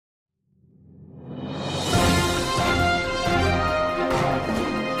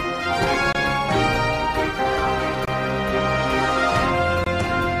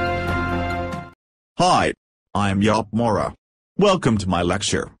Hi, I'm Yop Mora. Welcome to my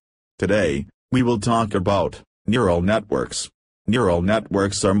lecture. Today, we will talk about neural networks. Neural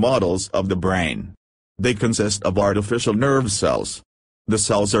networks are models of the brain. They consist of artificial nerve cells. The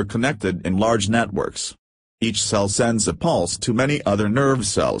cells are connected in large networks. Each cell sends a pulse to many other nerve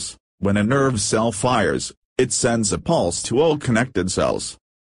cells. When a nerve cell fires, it sends a pulse to all connected cells.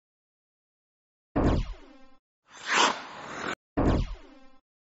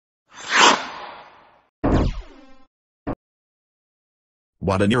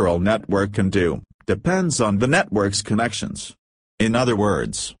 What a neural network can do depends on the network's connections. In other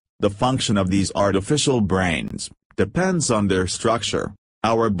words, the function of these artificial brains depends on their structure.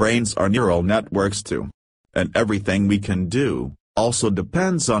 Our brains are neural networks too. And everything we can do also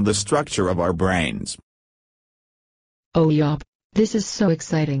depends on the structure of our brains. Oh Yop, this is so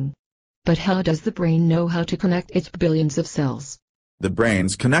exciting. But how does the brain know how to connect its billions of cells? The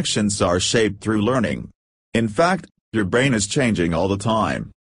brain's connections are shaped through learning. In fact, your brain is changing all the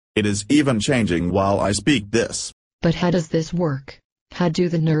time. It is even changing while I speak this. But how does this work? How do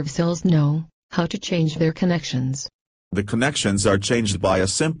the nerve cells know how to change their connections? The connections are changed by a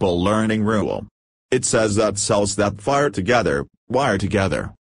simple learning rule. It says that cells that fire together, wire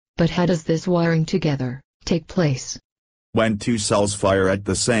together. But how does this wiring together take place? When two cells fire at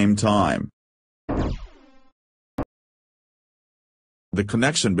the same time, the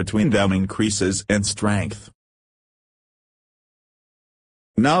connection between them increases in strength.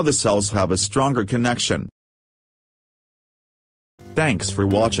 Now the cells have a stronger connection. Thanks for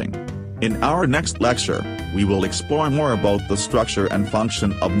watching. In our next lecture, we will explore more about the structure and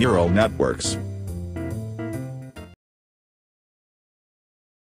function of neural networks.